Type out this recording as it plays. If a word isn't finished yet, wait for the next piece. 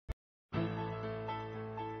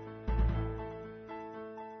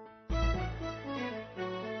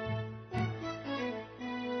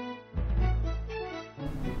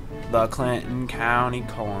The Clinton County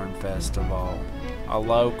Corn Festival, a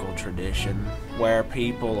local tradition where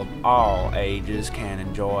people of all ages can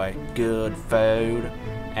enjoy good food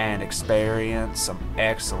and experience some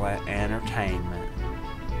excellent entertainment.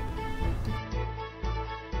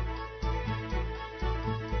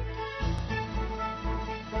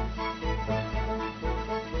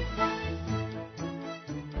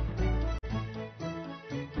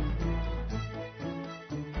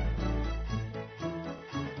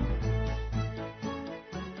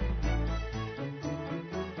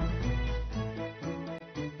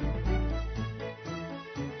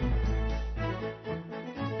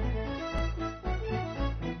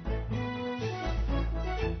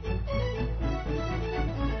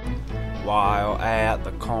 While at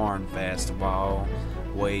the Corn Festival,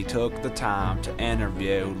 we took the time to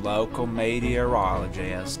interview local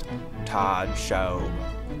meteorologist Todd Shobe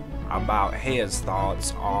about his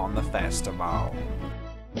thoughts on the festival.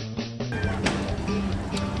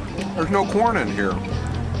 There's no corn in here.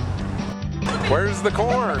 Where's the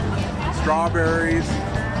corn? Strawberries,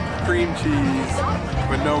 cream cheese,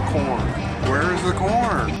 but no corn. Where's the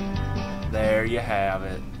corn? There you have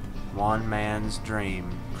it. One man's dream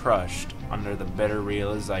crushed under the bitter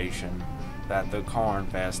realization that the Corn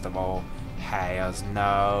Festival has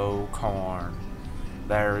no corn.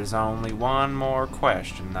 There is only one more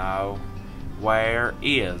question though. Where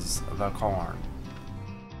is the corn?